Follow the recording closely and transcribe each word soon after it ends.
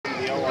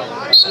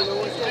Boy,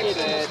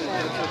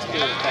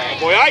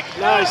 Ike.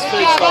 Nice.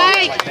 Good job,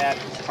 Ike. Like that.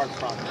 Hard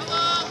front.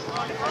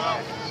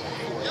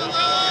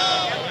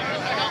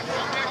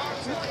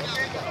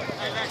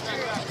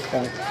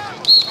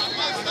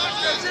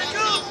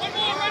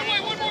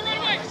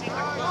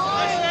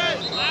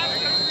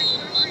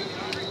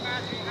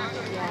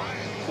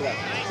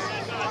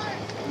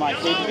 Come on,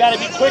 kid. You got to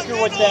be quicker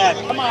with that.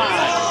 Come on.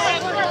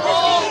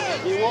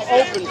 You will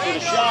open for the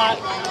shot.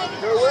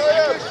 Go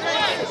Williams.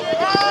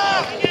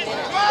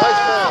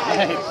 Nice ball.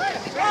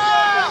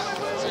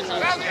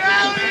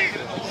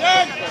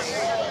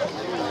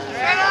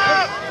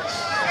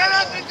 Get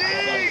up the D!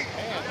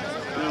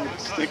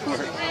 Stick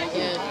work.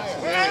 Yeah.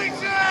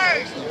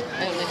 I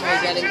don't know how he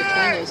got in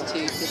between those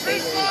two because they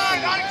were.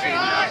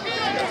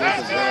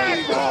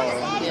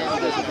 Yeah.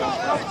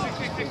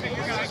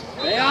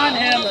 Stay on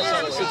him.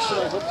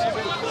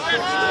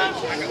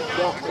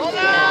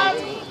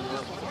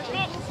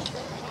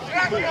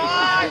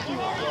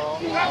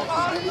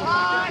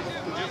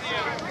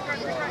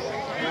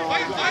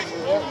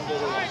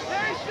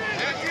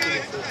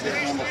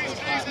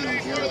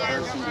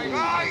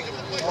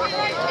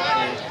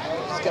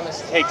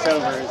 Takes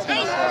over. It's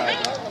gonna slide.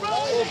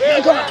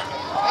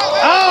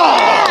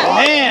 Oh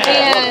man!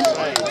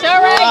 It's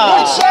all right.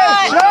 Good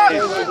shot. Stop.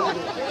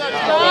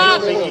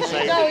 That's it.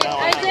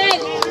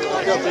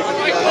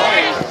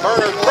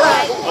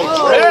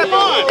 Come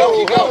on! Go.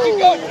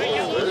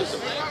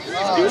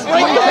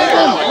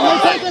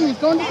 Take him. He's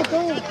going to the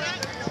goal.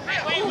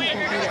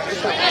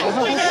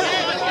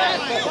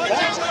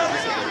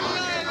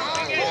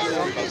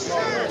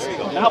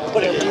 Now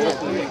put it in.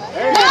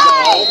 There you go.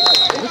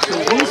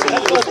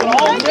 That's open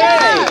all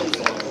day.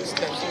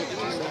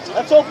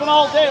 That's open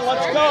all day.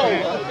 Let's go.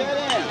 Put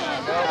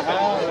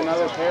that in.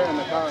 Another pair in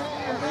the car.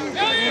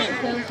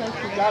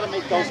 You got to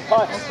make those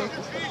putts.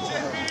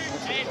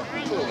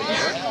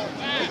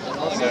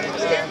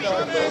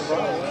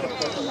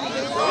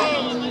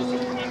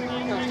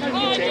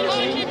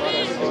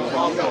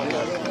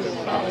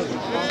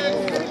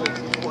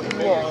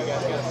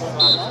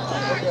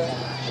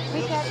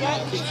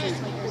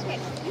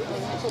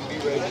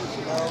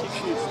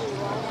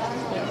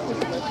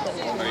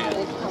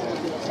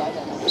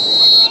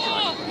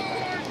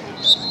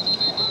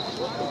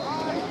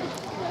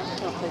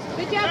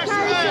 Good job,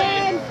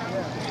 Carson.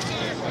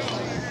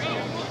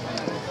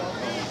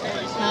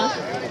 Huh?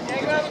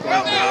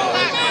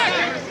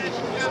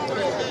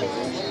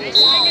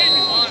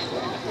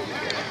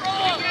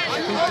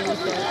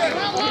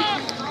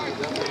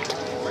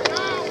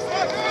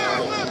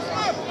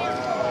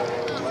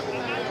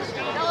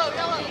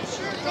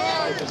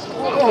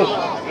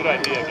 Good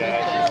idea,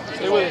 guys.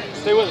 Stay with it.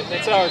 Stay with it.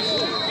 It's ours.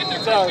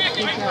 It's ours. No.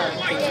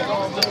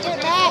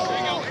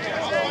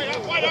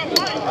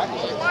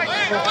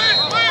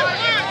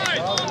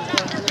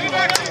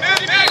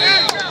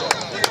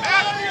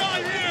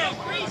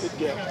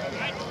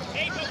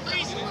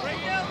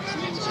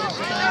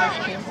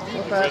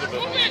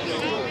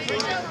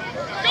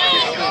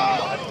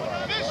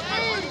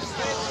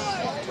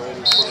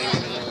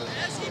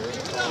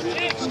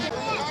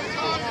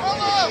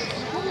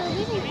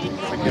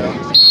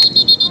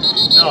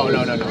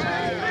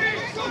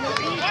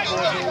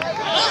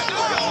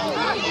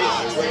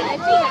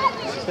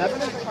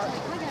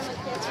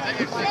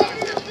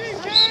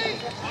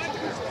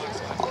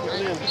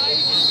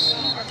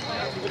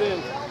 Keep it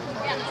in.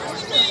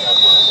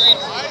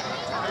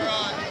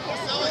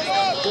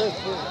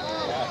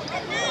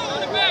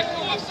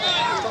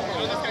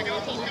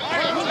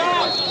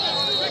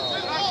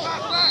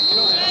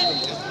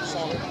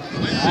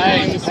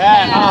 Nice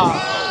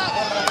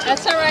pass.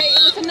 That's all right.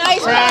 It was a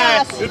nice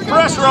pass. Good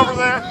pressure over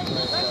there.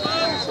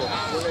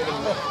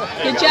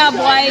 Good job,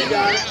 White. Good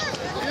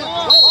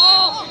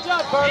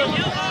job, Carter.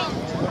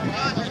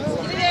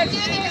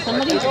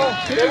 Somebody.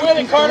 Stay with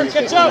it, Carter.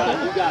 Catch up.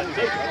 You got it.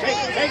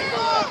 Take it.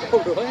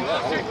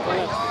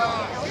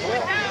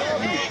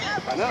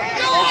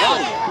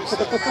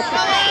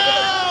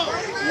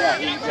 Yeah,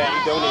 you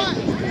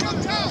donated.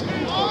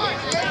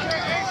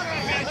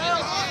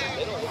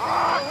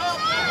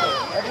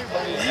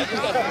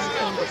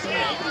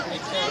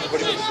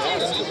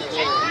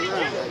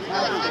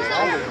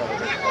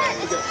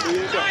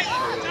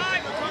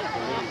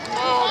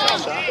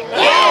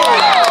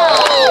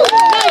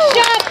 Nice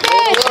shot,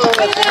 Fish.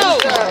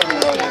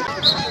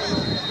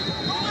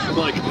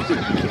 Way to go.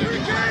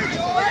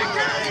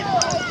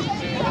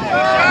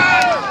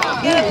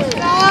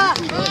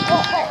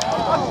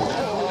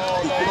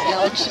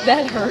 Alex,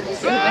 that hurt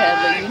so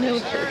badly. You know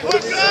it hurt.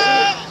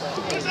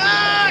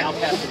 Now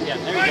pass it again.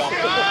 There you go.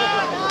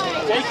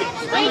 Take it.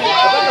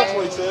 That's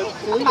what he said.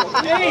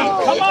 Hey,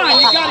 come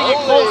on. You got to get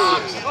closer.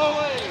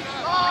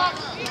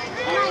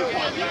 There you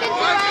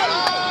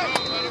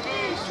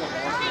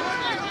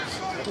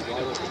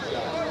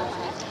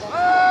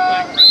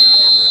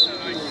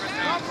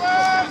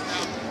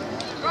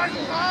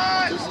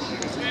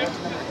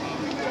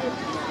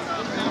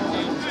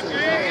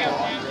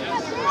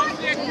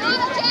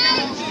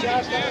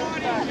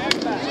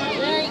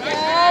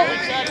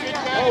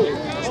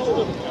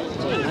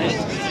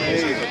go.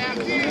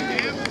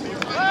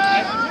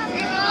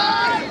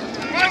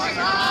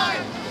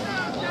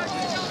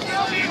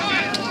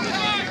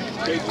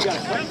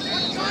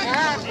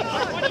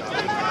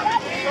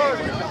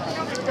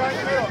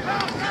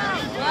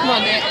 Come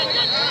on, Nick.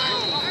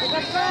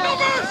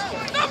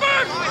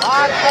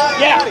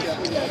 Yeah.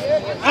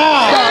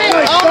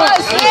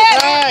 Almost hit.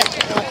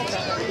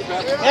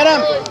 Hit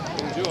him.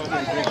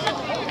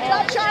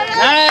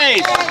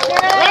 Nice.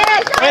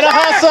 Way to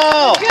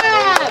hustle.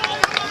 Good.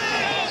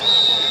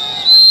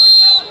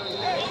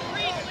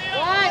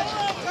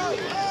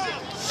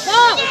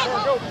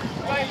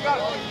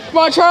 Come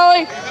on,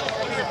 Charlie.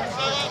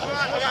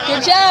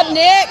 Good job,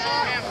 Nick.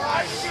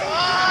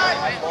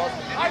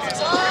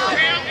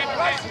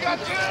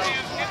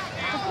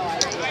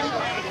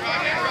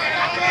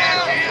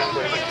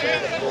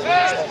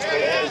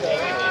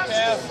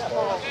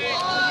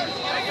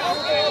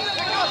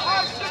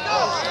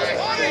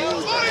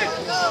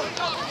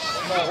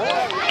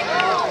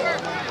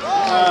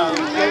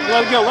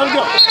 Let it go, let it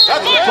go.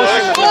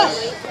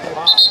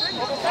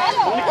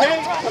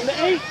 Come to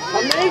 8.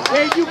 Come to 8,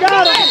 Cade. You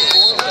got him.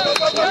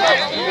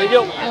 There you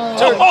go.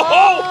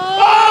 Oh!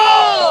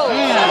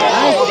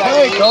 Nice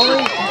play,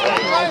 goalie.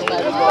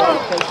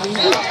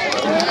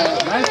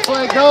 Nice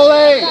play,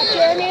 goalie.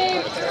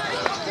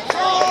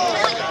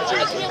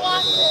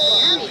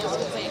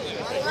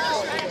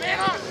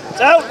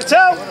 It's out, it's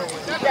out.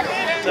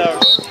 It's out.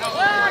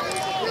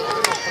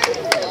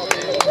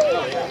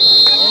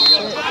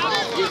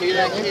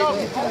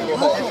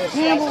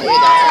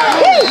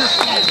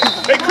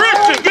 Hey,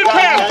 Christian, good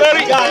pass,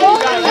 buddy. Got it.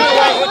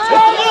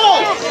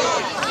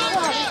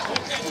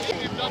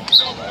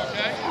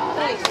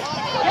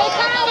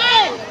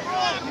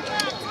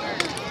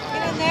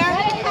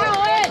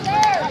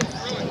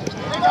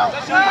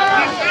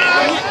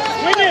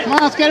 Come on,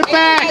 let's get it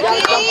back.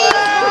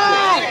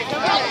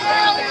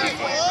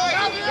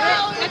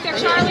 Get there,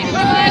 Charlie. Good.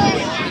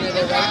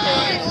 They're right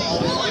there.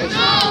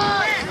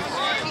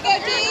 You go,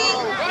 D.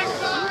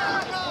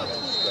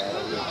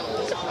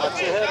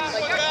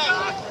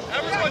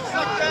 Everyone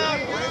sit down.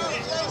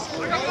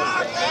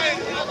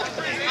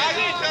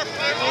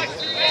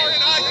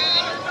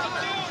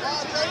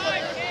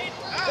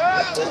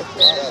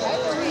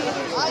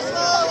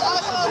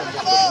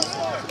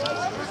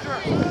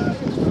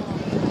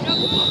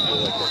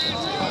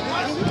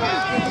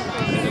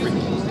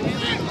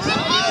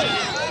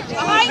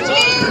 Behind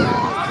you.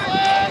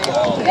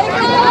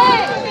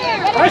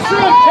 Nice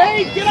run,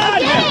 Cade. Get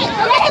out of here.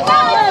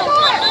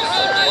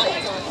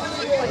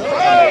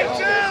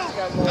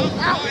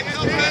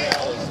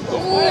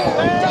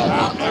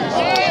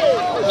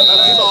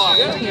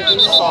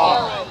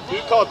 Soft. You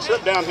call a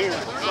trip down here.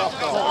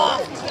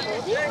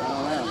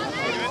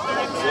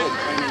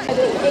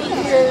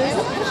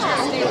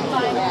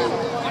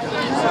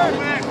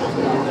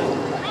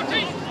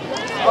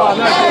 Oh,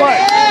 nice play.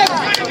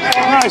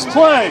 Nice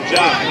play.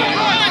 Go,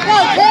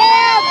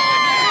 Cam.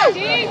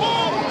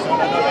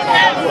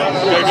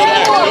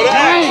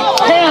 Nice,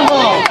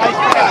 Campbell.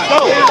 Go.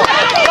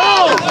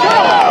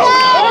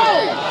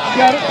 You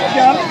got it, you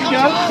got it, you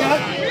got it, you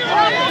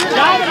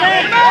got it.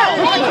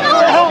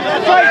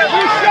 That's right.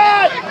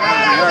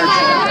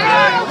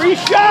 Free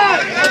shot.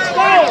 Let's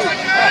go.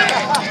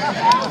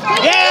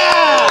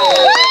 Yeah.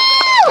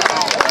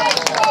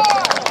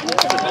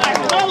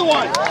 Another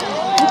one.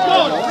 Keep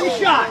going. Free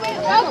shot.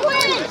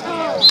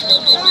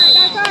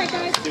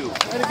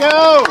 Way to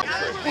go.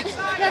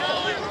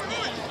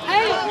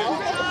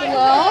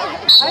 Well,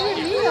 I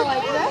didn't mean it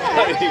like that.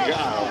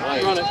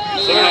 Run it.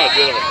 So we're not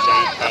dealing with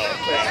giant pallet.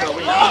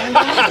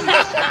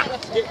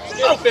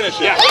 I'll finish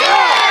it. Yeah.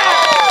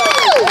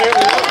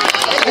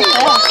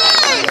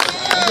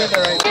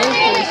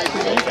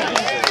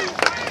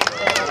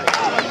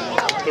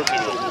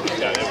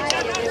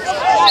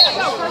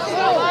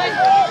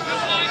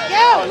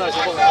 Oh, nice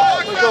play.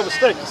 Let go of the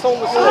stick. Just hold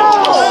the stick.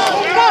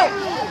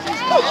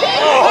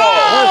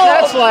 Where's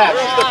that slap?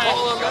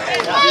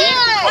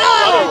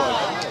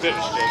 Finish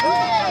it.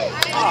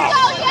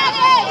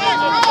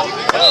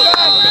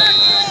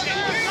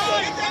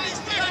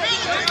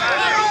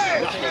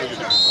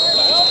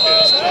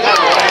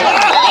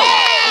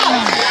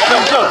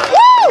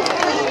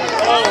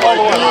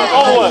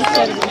 All the way.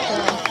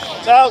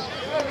 It's out.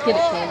 Get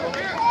it, Campbell.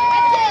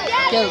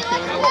 Go,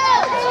 Campbell.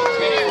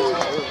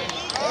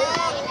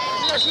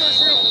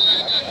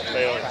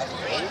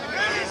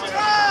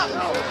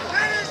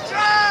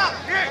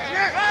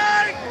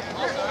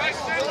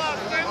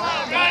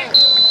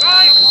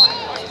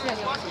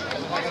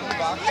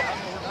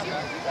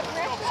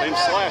 Same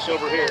slash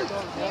over here.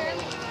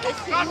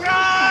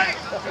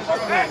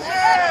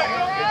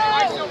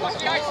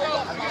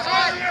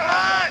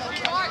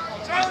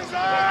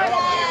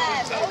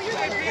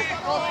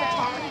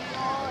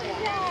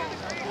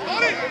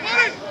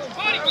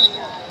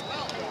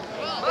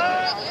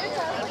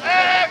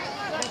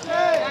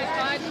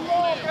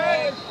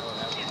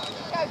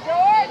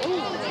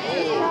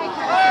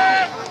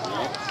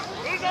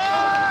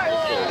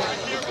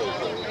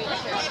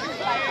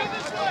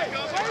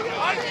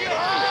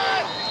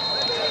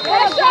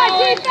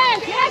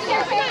 Defense! Yes,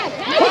 yes, yes!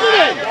 Put it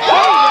in.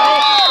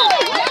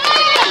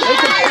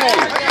 Make him pay.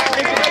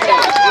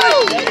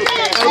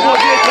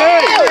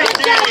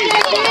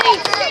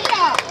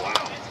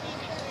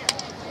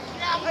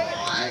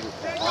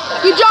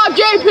 Good job,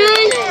 JP!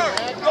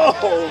 Oh,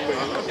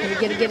 man.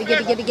 Get it.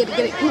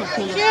 Come on,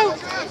 shoot!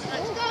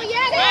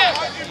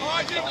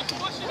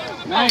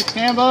 Nice,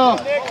 Campbell.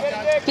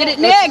 Get it,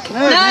 Nick!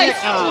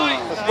 Nice!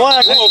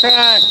 Black. Nice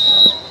try.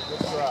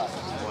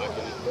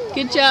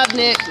 Good job,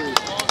 Nick.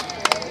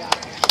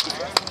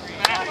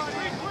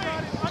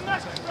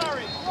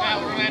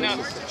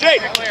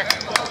 Jake!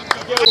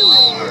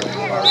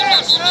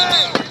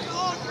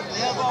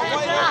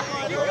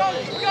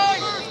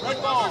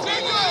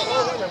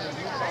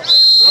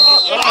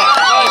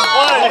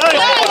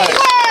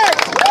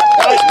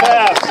 Nice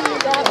pass.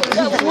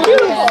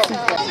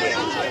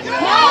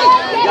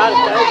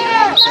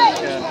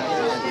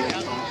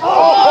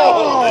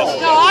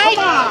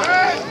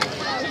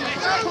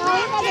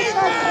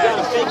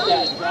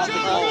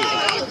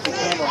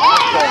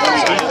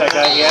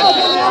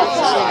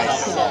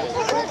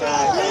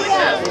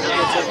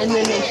 And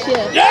then they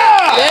shift.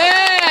 Yeah!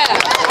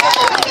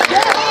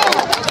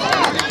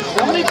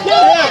 Somebody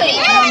kill him!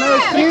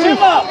 Pick him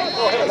up!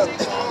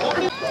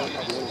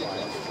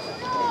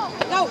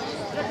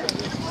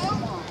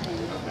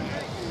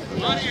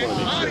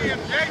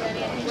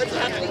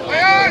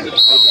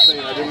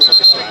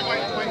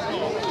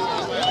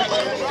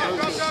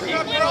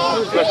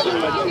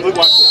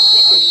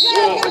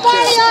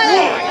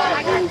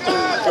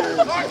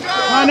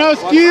 Come on, no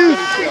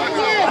excuse.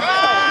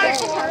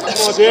 Come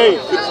on, Dave.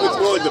 It's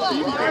more like the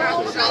BB game.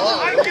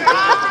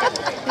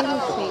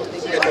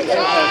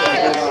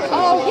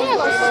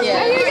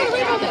 Yeah.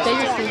 But they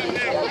just seem to be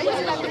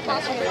whereas we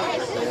kind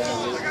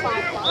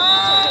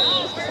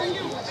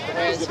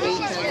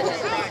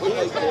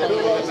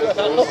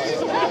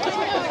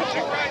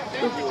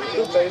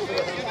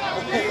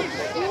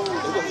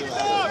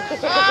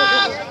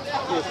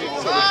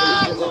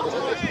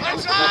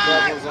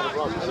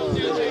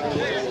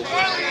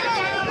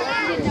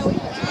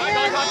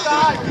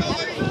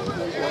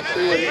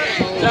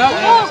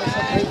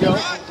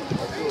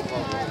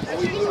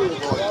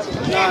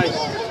Nice.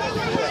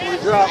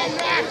 Drop.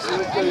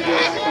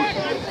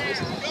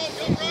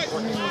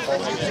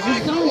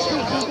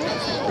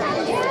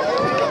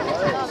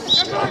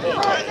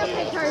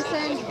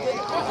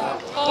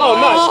 Oh,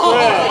 nice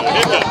grab.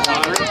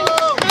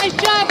 Nice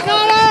job,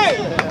 Connor!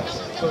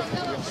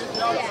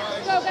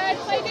 Go guys,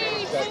 play D.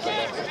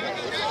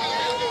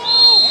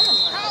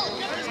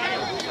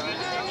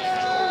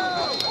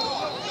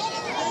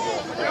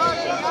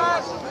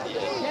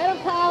 Get him,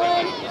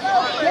 Colin.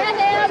 Get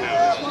him.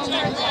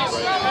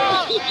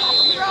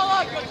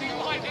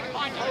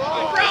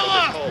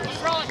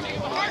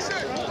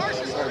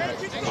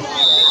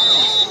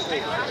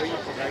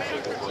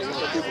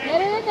 Get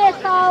it in there,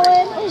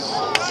 Colin.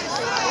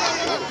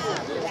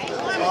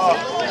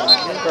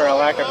 For a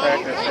lack of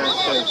practice,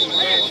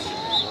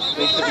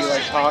 they should be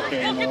like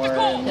talking more,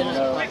 and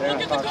they're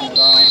not talking at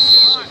all.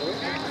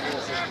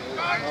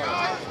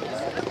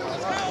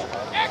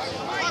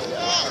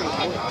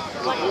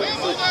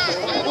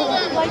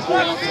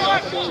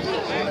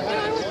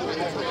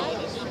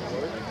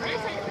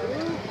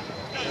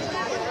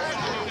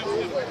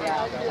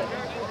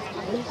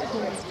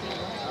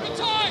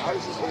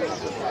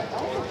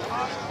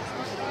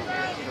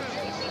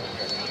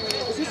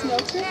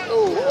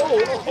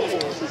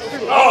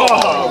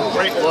 Oh,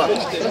 great luck.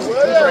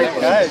 Great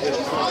guys.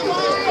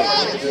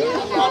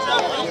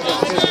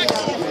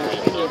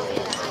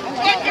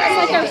 It's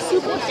like our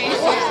super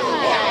fancy.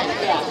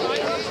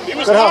 He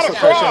was Good not hustle,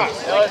 across.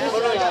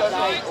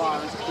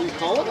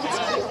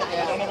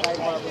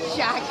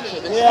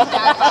 Shocking.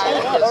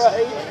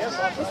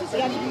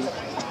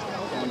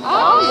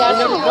 Oh,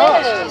 that's a win.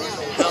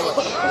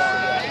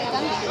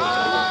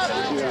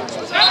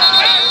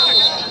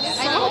 I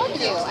told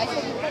you. I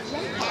said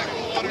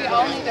we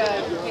all need to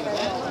figure it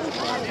out.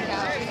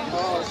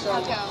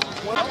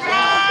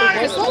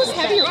 As long as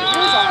heavier ears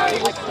are,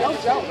 like no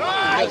joke.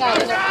 I got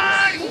it.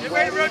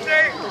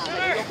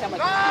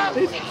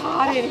 It's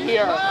hot in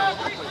here.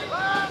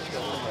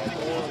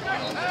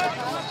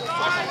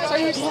 So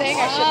you're saying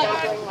I should know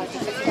during like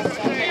 6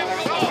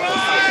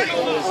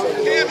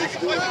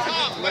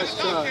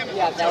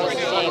 Yeah, that was the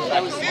game.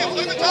 That was the game.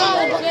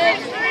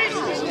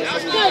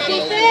 Go,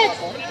 defense!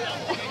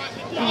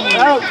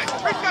 Out.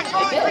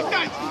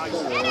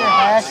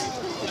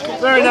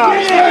 Very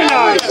nice, very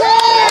nice.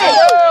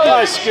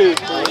 Nice scoop.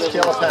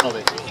 Kill a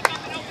penalty.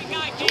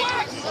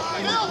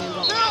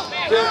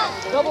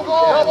 Double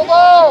ball! Double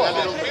ball!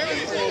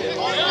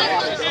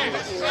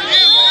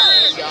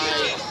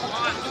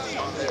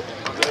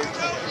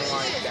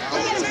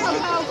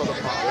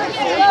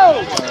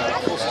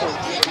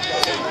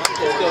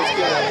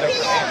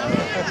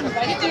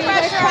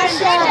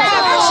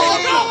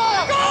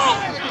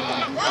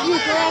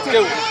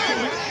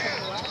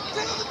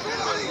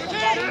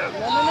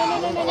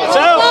 It's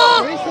out.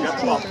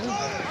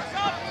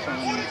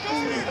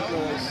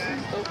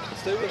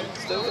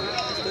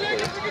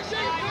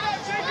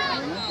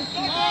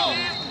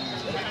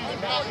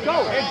 Go!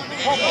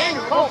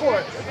 Call for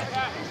it!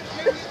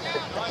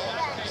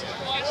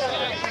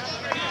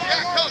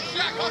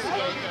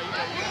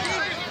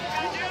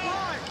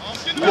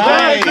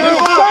 Nice.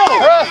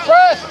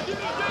 Press.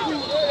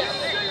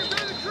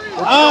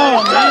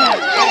 Oh, man.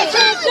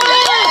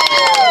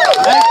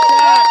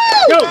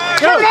 Go.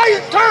 Turn.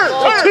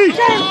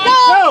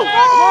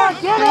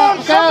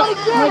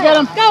 Get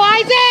him. Go,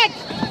 Isaac!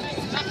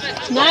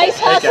 Nice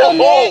hustle,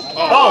 Nick.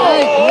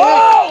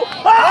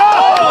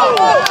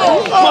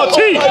 Come on, T.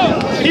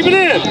 Keep it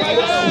in.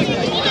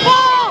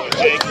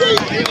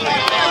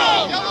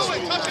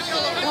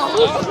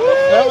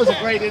 That was a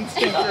great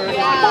instinct for him.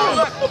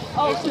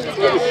 That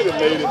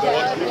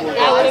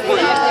would have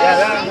been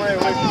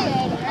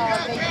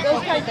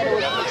Those guys that are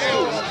with me, so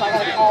I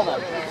gotta call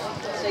them.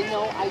 Say,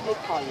 no, I did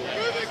call you.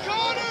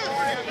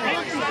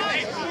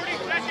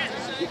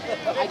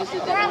 I just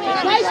did that.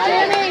 Nice,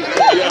 Jamie!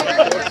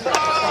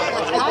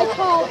 I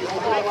called.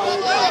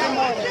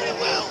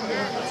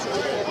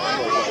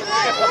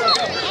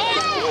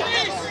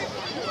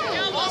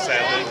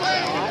 Sadly.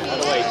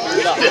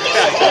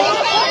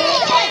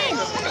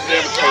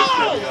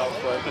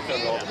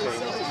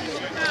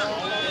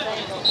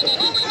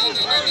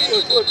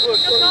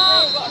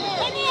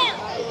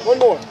 One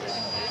more.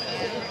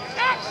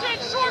 Action,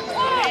 short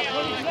play!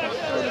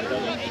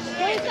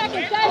 20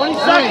 seconds, 20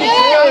 seconds. You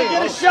gotta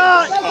get a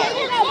shot.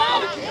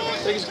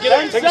 Take a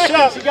 10 seconds.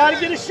 shot. You gotta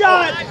get a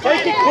shot.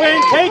 Take it,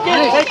 Quinn. Take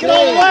it. Take it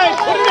all the way.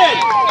 Put it in.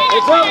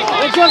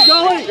 Nice up,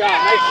 goalie.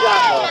 Nice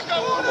shot.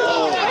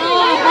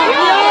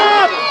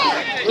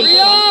 Hurry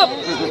up.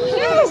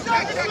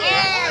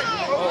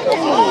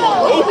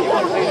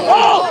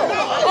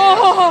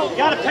 You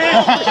gotta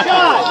pass the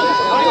shot.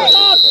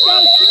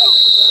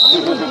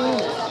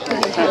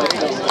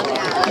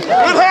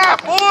 Good half,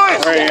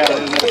 boys. Way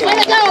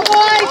to go,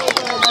 boys!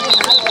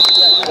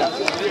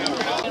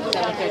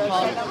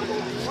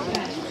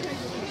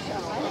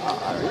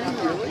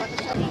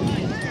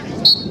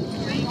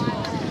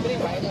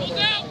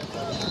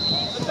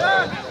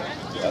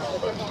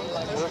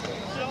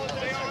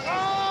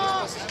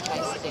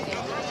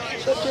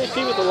 Is that JP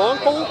with the long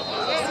pole?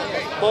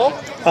 Ball?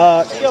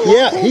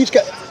 Yeah,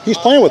 he's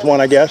playing with one,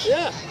 I guess.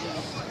 Yeah.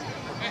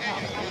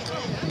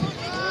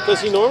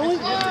 Does he normally?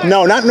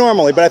 No, not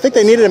normally, but I think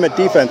they needed him at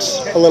defense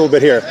a little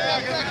bit here.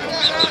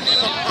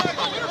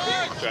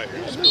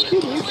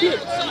 You can't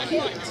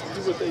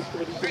do what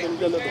he's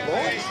done at the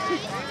ball.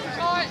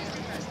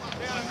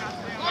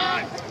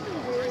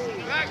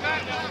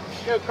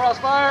 Go,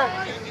 crossfire.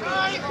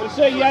 What do you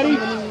say, Yeti?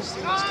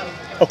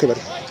 Okay,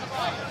 buddy.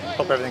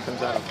 Hope everything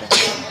comes out okay.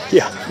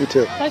 Yeah, me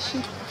too.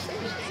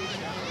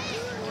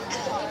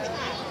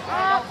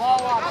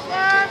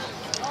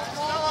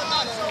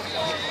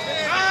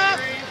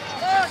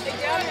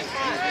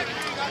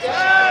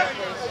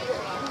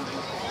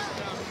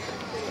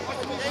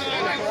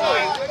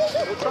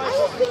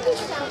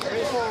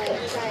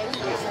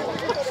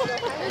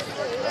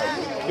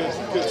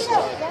 Good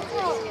stuff.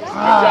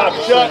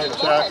 Good job,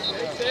 Chuck.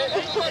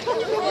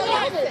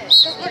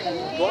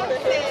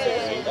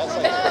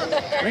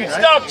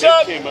 Stop,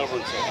 Chuck. Came over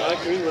and said,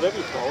 green, whatever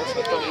you call us. I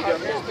thought you got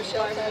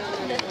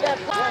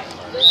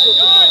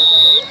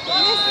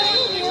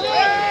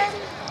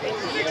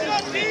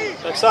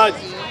back side.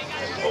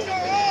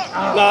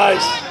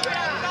 Nice.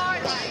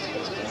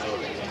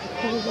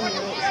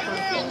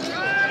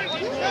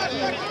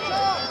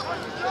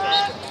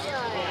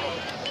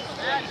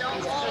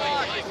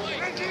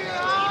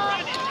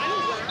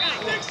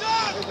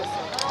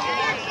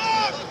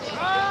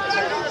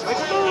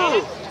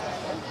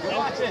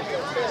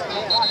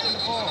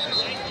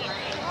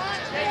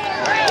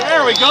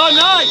 There we go,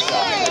 nice!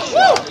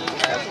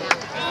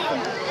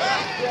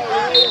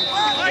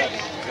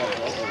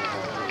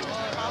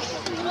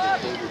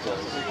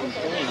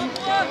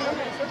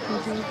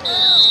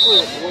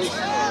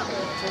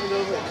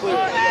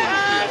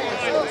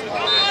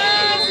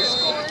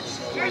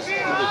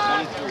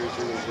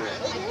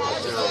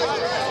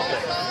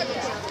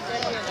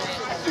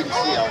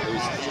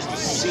 Just a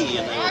C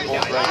and they were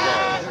both right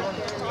there.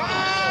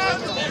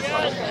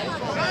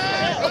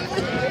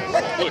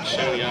 Look,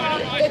 shiny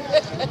out here.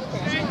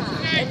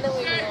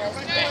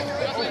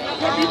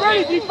 Be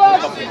ready,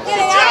 defense! Good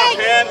job,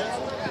 Ken.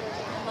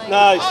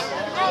 Nice.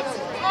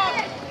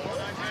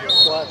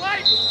 Slide.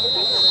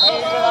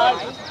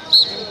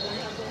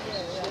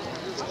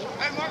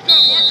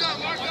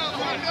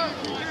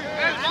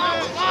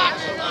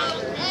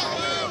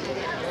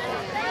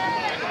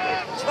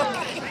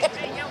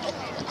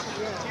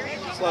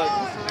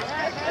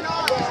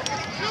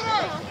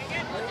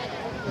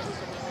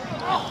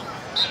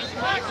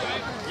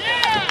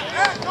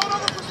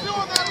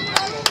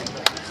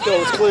 Let's go,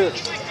 it's clear.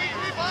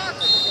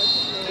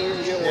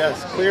 Yes,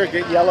 clear,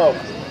 get yellow.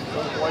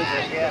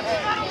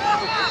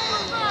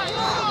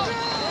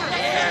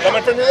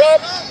 Coming from your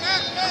up.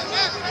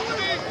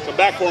 Come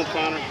back for him,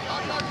 Connor.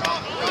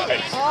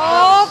 Nice.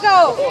 Oh, go!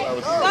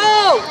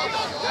 Go!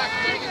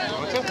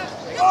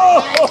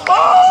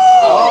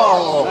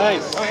 Oh!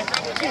 Nice.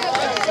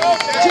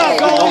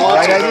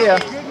 Right idea.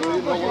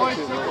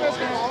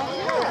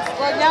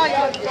 Well, now you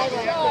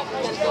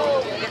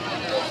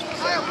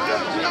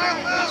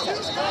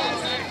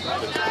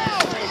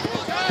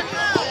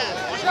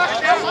Shut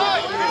down!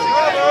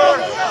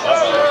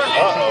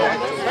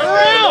 Turn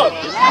around!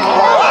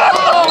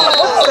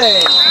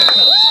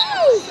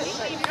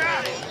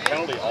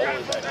 Penalty all the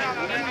way back.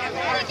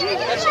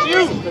 That's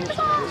you!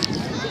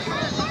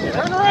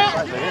 Turn around!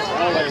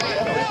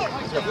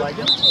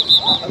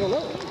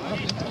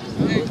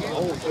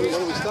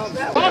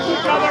 Watch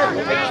each other!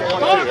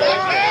 Why?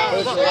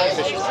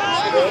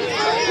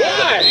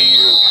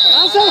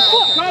 How's that a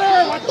foot? Cutter!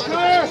 Watch the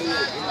cutter!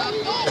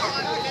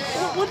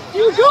 What are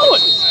you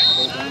doing?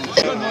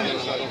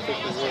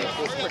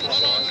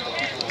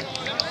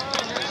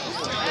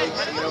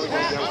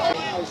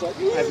 I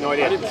have no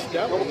idea. Must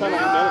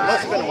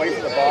have been away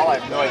from the ball. I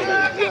have no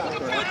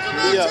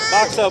idea.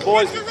 Box up,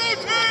 boys.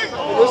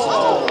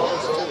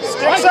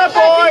 Sticks up,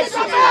 boys!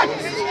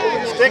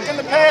 Stick in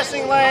the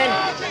passing lane.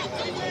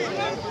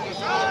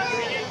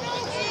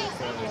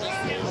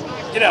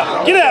 Get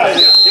out! Get out!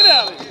 Get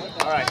out!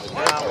 All right.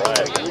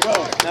 Here we go.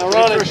 Now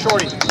run it.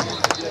 Shorty.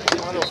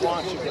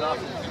 Get off.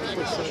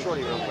 Switch to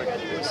shorty real quick.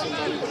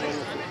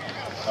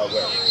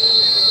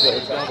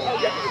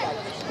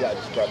 Yeah,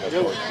 just grab that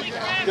board.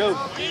 Go.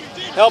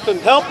 Help him,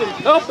 help him,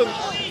 help him.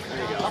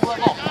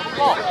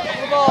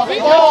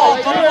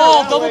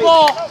 Double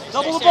ball.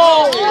 Double the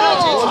ball.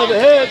 One to the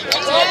head.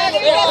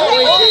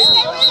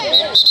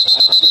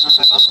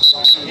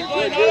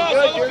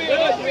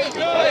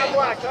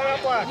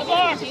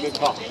 Good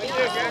call.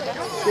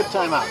 Good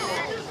timeout.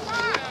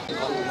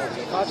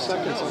 5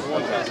 seconds on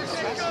one pass.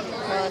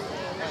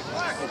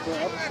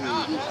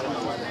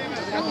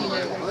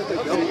 There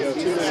you go. 2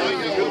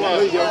 minutes. Good luck.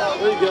 There you go.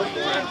 There you go.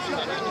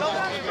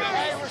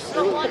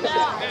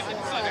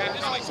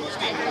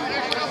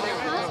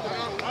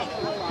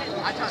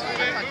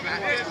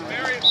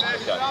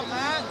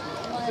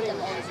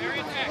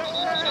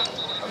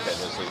 Okay,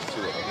 there's like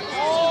 2 of them.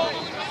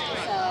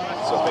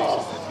 So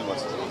basically, he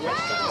wants to do it.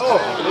 Oh,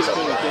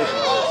 miscommunication.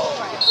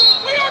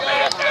 We are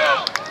back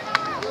now!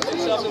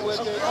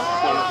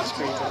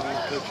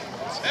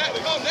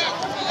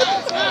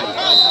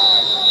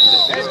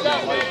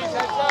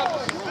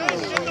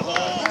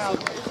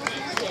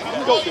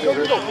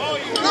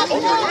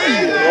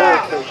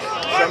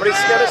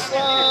 Somebody's got to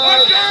slide.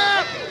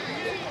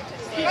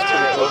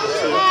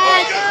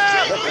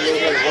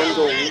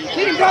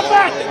 Keep drop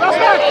back! Drop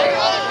back!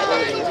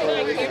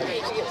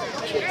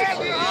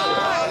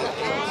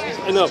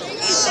 Enough.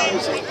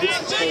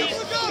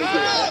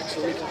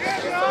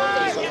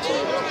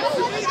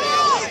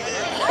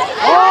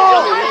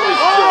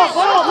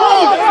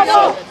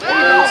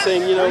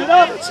 Saying, you know,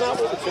 that's not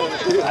what we're trying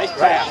to do. Nice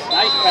pass.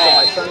 Nice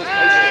pass.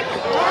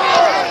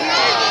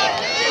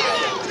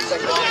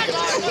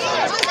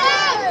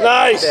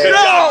 Nice. Good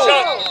job,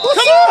 Chuck.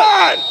 Come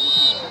on!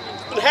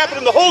 What happened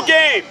in the whole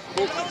game?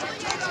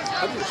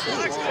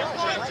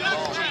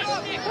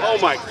 Oh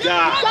my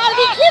God. You gotta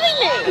be kidding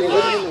me!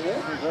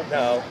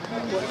 No.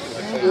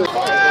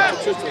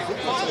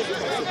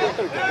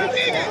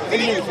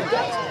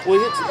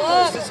 Well, it's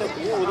up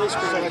the wall with this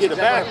because I get it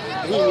back.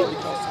 He immediately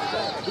comes to the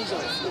back. He's on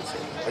the field.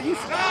 Are you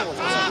fouling?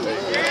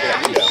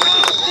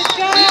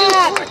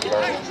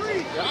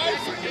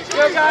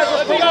 Go, guys,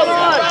 let's go on.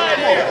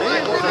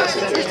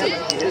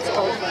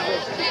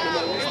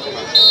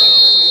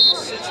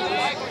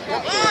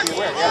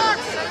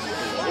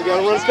 We got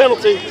to run a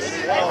penalty.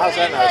 How's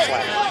that not a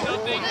slap?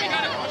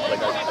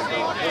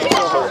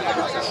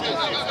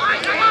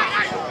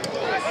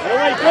 All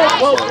right, go,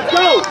 folks,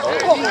 go!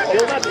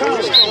 Feel that power.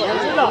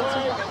 Hands it up.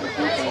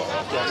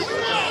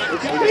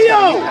 Look at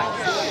Leo!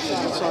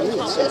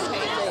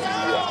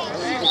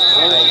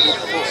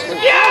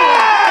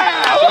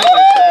 Yeah!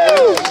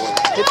 Woo!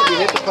 You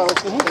hit the post,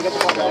 they get the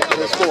ball back,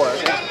 they score.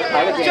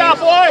 Good job,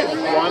 boys!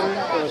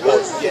 There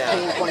was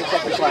 15, 20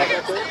 seconds left.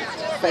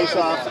 Face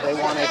off, they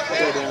wanted to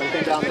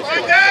go down the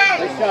score.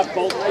 Nice job,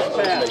 Colt. Nice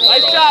pass.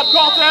 Nice job,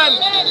 Colton!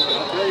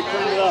 Really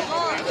cleaned it up.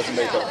 That's a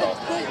make-up call.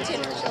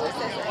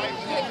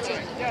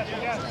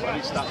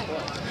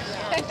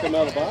 Come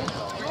out of the box.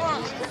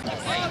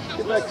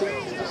 Get back to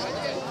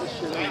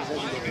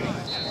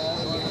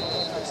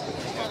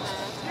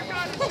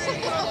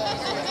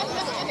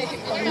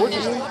We're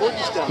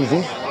just down. I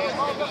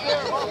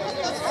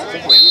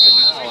think we're even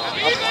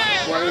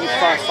now. We're even 5-5.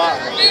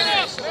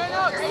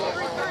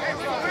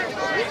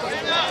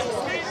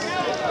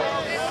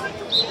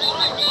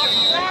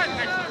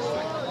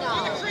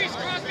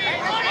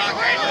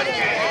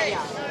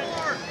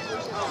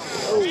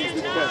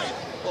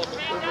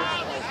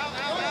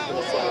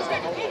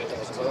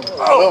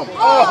 Oh!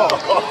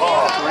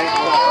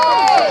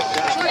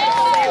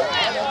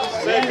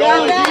 Man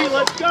down, D,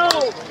 let's go!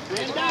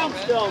 Man down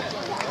still.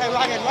 Hey,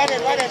 run it. Let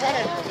it down in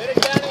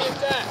the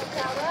back.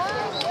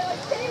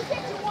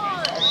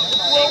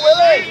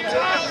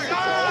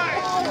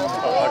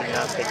 Oh, do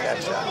not take that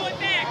shot.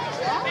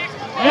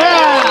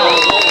 Yeah!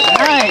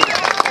 Nice!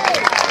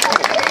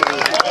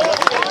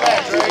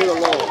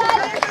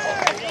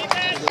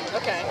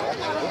 Okay.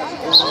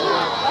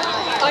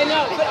 I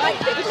know, but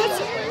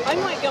I'm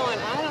like going,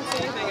 I don't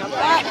see anything up there.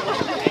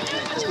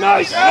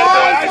 Nice! I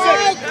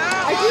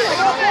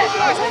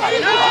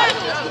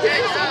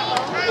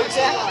do.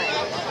 Exactly.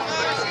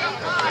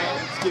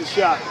 Let's get a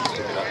shot.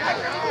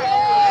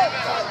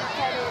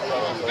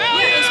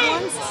 Is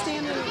one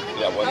standing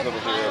Yeah, one's over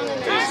here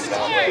facing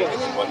that way, and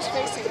then one's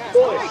facing us?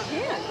 Oh, I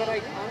can, but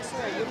I honestly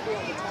I wouldn't be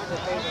able to tell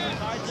that they were.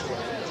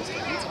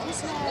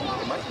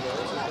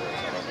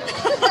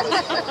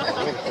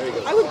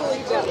 I would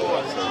believe that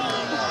more.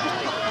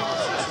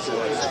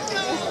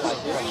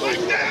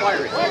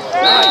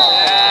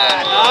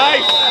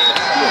 Nice.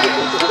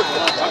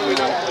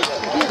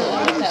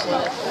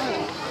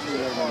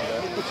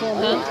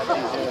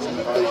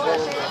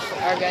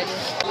 Our guy.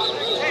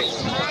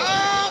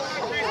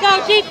 Go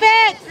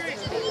defense!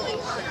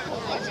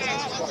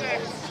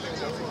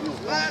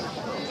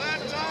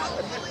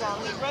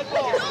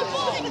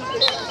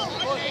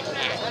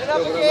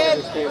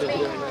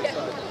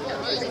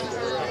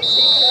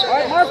 All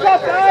right, mark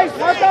up, guys.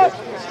 Mark up.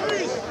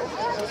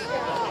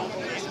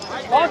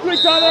 Talk to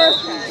each other.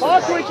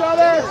 Talk to each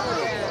other.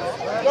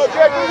 Go,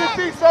 Jack, move your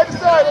feet side to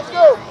side. Let's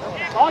go.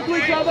 Talk to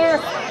each other.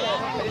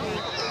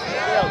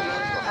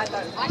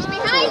 Watch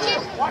behind you!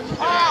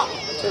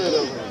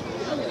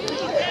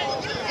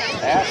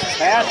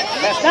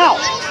 Pass now.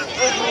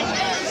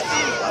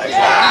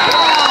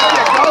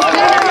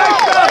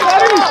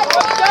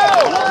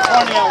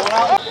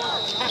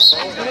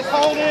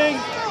 Holding.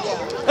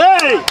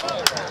 Hey!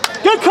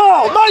 Good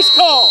call! Nice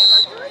call!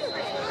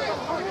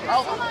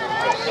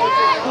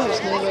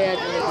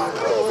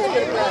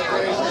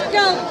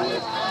 Go!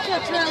 Go,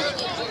 Trell!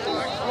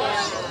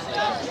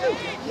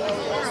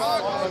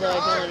 Although I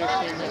don't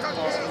understand that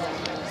call.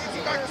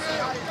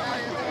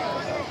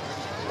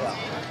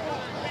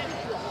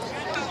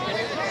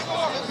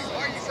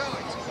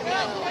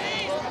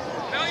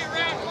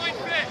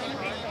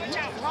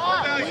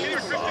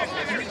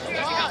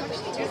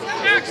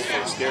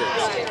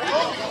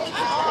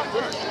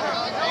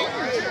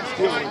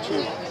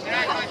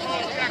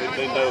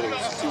 They know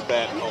there's two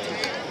bad calls.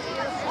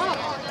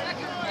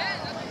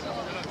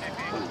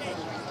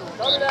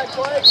 Cover that,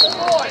 Clay. Good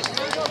boy.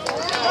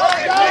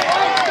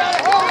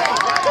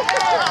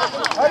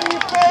 How do you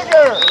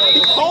figure?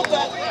 He called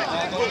that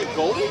for the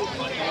goalie?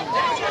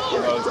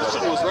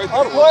 Christian was right there.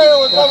 Our player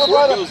was over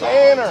by the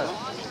banner.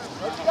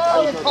 Let's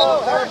go.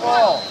 Call that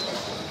ball.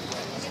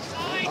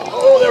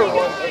 Oh, there we go.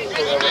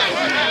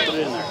 Put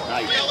it in there.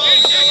 Nice.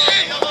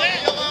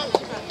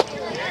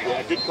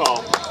 Yeah, good call.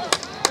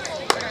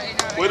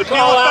 Way to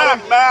peel it back,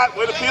 Matt.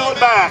 Way to peel it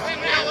back.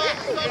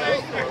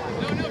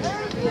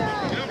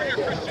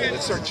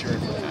 Let's start cheering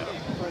for that.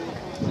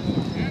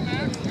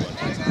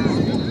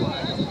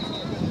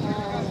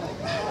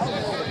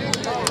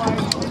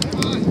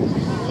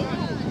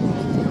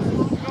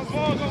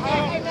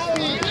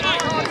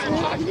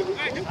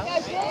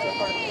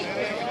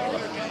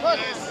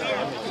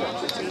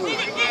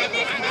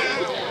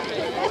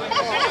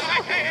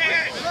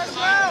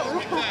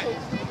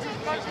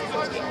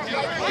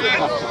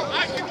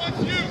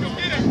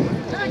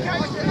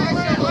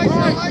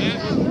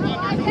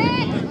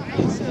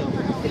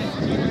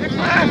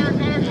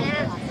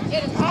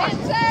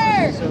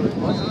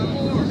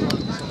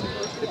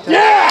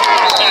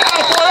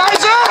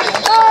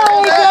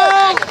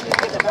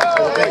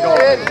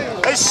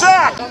 Hey,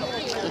 Shaq!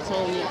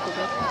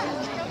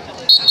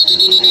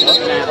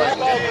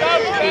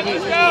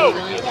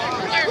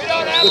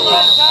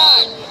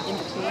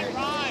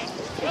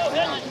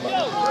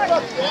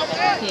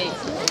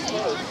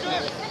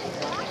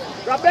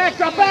 Drop back,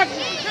 drop back!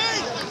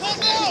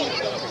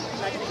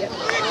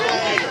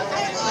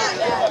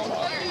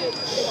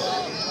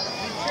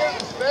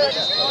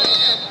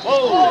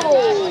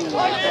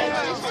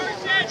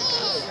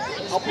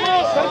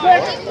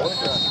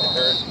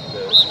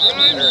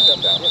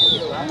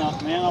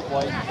 Man up,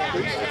 White.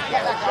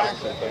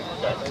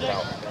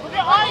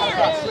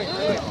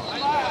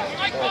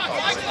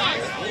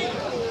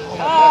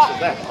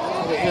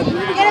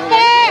 Get it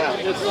back!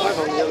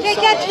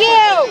 Jake, that's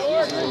you!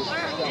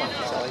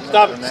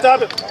 Stop it.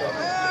 Stop it.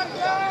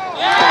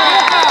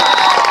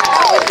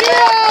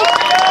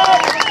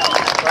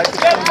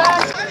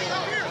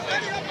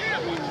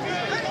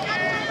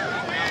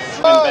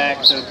 Been back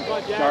to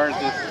guard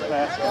this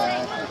last guy.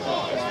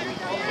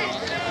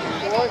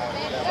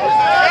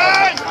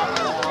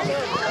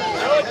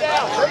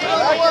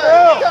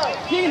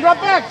 Keane, drop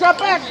back, drop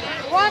back!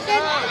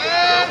 Walking!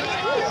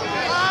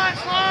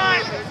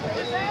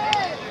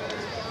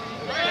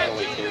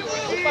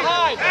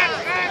 Behind!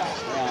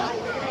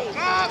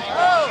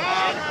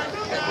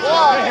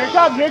 Here it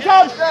comes, here it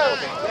comes!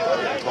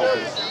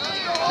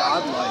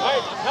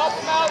 Alright, help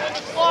him out when the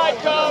slide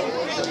comes!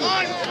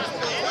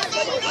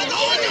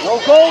 No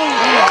goalie!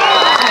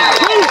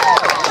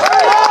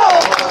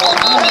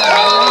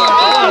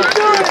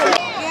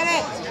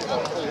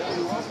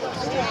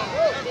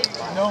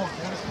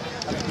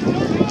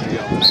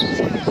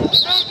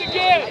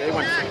 Get it!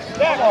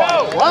 Back, go!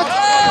 What?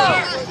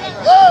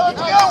 Go, let's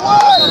go,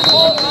 one!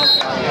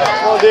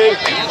 Come on, D.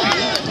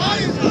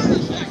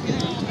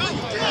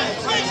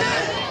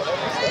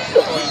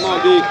 Come on,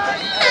 D.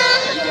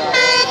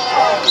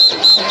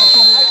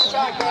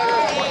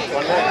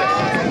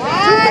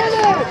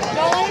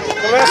 Going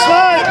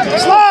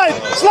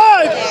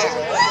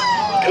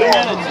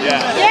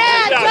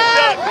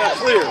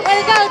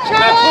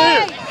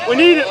We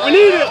need it. We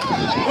need it.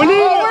 We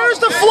need it. Where's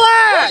the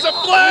flag? There's a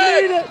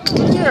flag! We need it.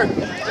 Here.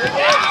 Let's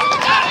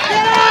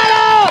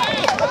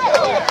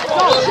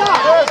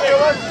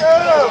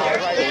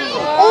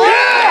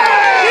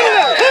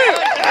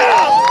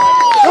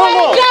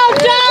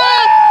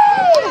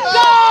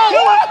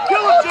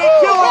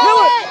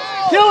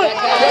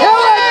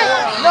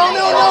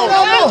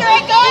go!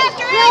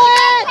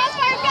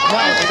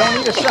 We don't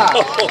need a shot.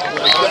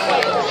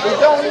 We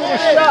don't need a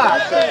shot.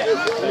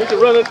 We need to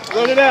run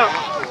it out.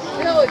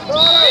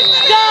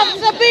 Jump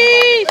the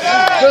beat!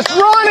 Just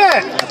run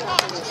it!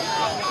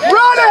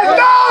 Run it!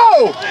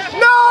 No!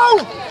 No!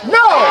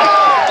 No!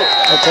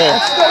 Okay.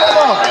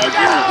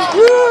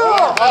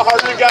 How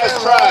hard you guys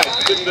tried?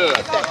 Didn't do it.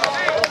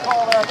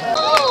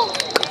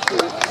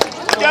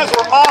 You guys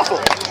were awful.